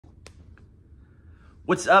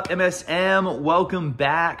What's up, MSM? Welcome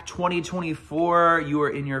back. 2024, you are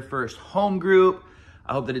in your first home group.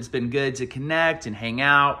 I hope that it's been good to connect and hang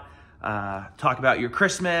out, talk about your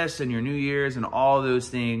Christmas and your New Year's and all those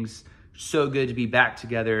things. So good to be back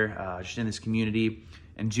together, just in this community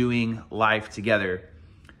and doing life together.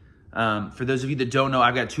 For those of you that don't know,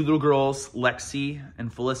 I've got two little girls, Lexi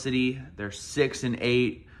and Felicity. They're 6 and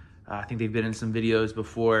 8. I think they've been in some videos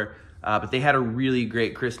before, but they had a really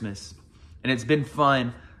great Christmas. And it's been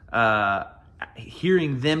fun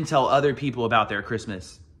hearing them tell other people about their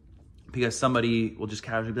Christmas, because somebody will just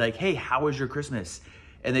casually be like, hey, how was your Christmas?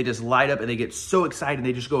 And they just light up and they get so excited.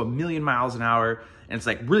 They just go a million miles an hour. And it's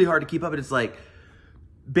like really hard to keep up. And it's like,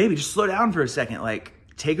 baby, just slow down for a second. Like,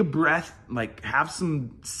 take a breath, like have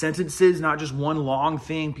some sentences, not just one long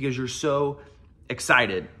thing, because you're so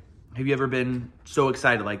excited. Have you ever been so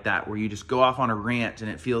excited like that, where you just go off on a rant and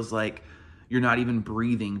it feels like you're not even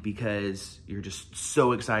breathing because you're just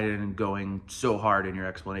so excited and going so hard in your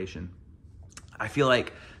explanation? I feel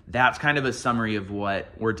like that's kind of a summary of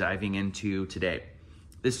what we're diving into today.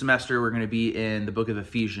 This semester, we're going to be in the book of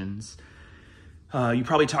Ephesians. You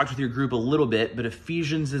probably talked with your group a little bit, but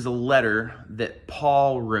Ephesians is a letter that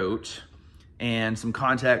Paul wrote. And some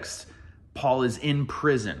context, Paul is in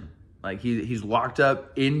prison. Like he's locked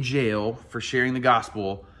up in jail for sharing the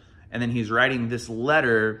gospel. And then he's writing this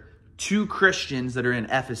letter to Christians that are in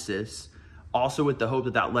Ephesus, also with the hope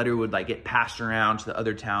that that letter would get passed around to the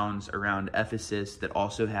other towns around Ephesus that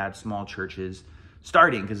also had small churches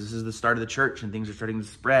starting, because this is the start of the church and things are starting to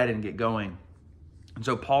spread and get going. And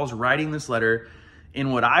so Paul's writing this letter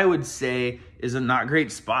in what I would say is a not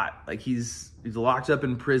great spot. Like he's locked up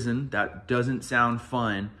in prison. That doesn't sound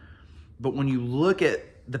fun. But when you look at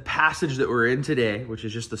the passage that we're in today, which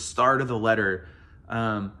is just the start of the letter,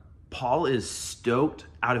 Paul is stoked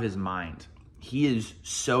out of his mind. He is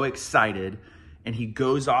so excited, and he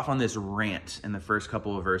goes off on this rant in the first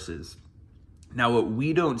couple of verses. Now, what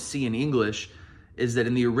we don't see in English is that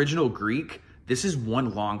in the original Greek, this is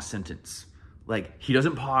one long sentence. Like, he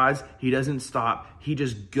doesn't pause, he doesn't stop, he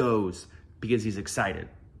just goes because he's excited.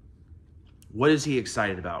 What is he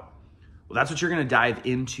excited about? Well, that's what you're going to dive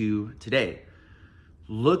into today.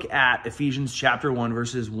 Look at Ephesians chapter 1,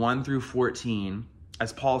 verses 1 through 14,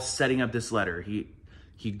 as Paul's setting up this letter.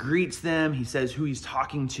 He greets them, he says who he's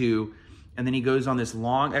talking to, and then he goes on this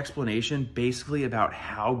long explanation basically about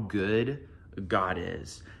how good God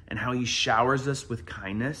is and how he showers us with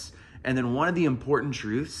kindness. And then one of the important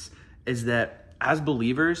truths is that as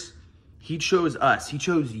believers, he chose us, he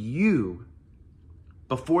chose you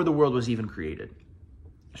before the world was even created.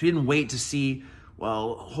 So he didn't wait to see,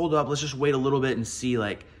 well, hold up, let's just wait a little bit and see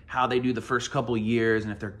how they do the first couple years,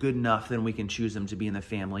 and if they're good enough, then we can choose them to be in the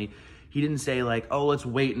family. He didn't say oh, let's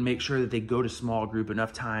wait and make sure that they go to small group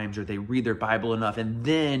enough times or they read their Bible enough, and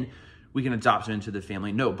then we can adopt them into the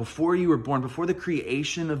family. No, before you were born, before the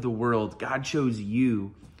creation of the world, God chose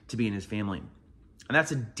you to be in his family. And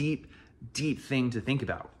that's a deep, deep thing to think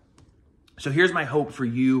about. So here's my hope for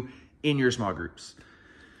you in your small groups.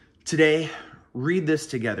 Today, read this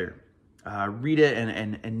together. Read it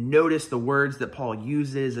and notice the words that Paul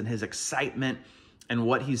uses and his excitement and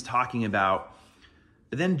what he's talking about.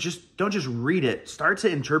 But then don't just read it, start to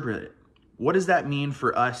interpret it. What does that mean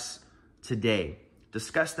for us today?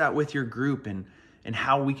 Discuss that with your group and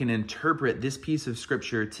how we can interpret this piece of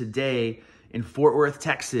scripture today in Fort Worth,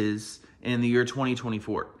 Texas in the year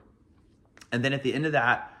 2024. And then at the end of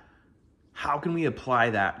that, how can we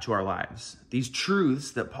apply that to our lives? These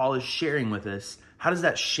truths that Paul is sharing with us, how does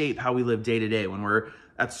that shape how we live day to day when we're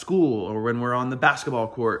at school or when we're on the basketball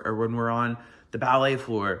court or when we're on the ballet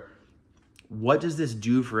floor? What does this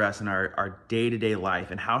do for us in our day-to-day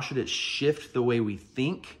life? And how should it shift the way we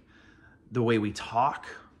think, the way we talk,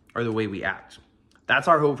 or the way we act? That's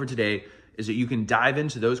our hope for today, is that you can dive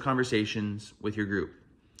into those conversations with your group.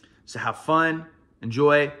 So have fun,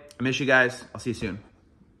 enjoy. I miss you guys. I'll see you soon.